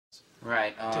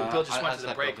Right. Dude, Bill just went to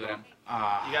the break room.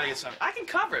 You gotta get some. I can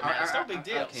cover it, man. It's no big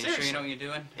deal. Okay, Seriously. sure you know what you're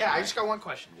doing? Yeah, I just got one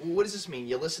question. What does this mean?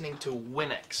 You're listening to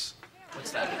Winx.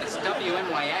 What's that? It's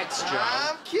WNYX, Joe.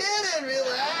 I'm kidding.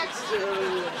 Relax, dude. All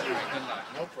right, good luck.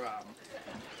 No problem.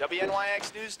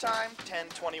 WNYX News Time,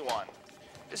 10:21.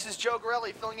 This is Joe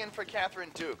Gorelli filling in for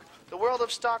Catherine Duke. The world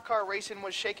of stock car racing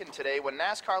was shaken today when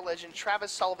NASCAR legend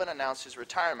Travis Sullivan announced his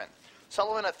retirement.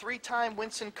 Sullivan, a three-time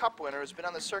Winston Cup winner, has been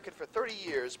on the circuit for 30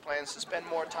 years, plans to spend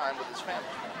more time with his family.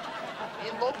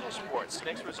 In local sports,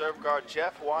 Knicks reserve guard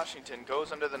Jeff Washington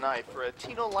goes under the knife for a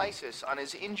tenolysis on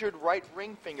his injured right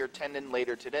ring finger tendon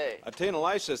later today. A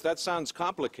tenolysis, that sounds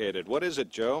complicated. What is it,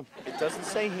 Joe? It doesn't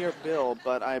say here, Bill,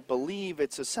 but I believe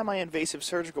it's a semi-invasive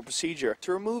surgical procedure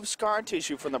to remove scar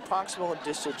tissue from the proximal and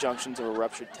distal junctions of a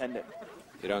ruptured tendon.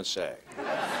 You don't say.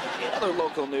 In other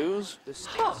local news, the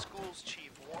state schools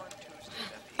chief warned Tuesday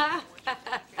that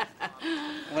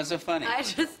What's so funny? I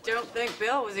just don't think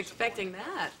Bill was expecting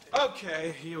that.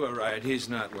 Okay, you were right. He's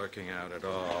not working out at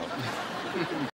all.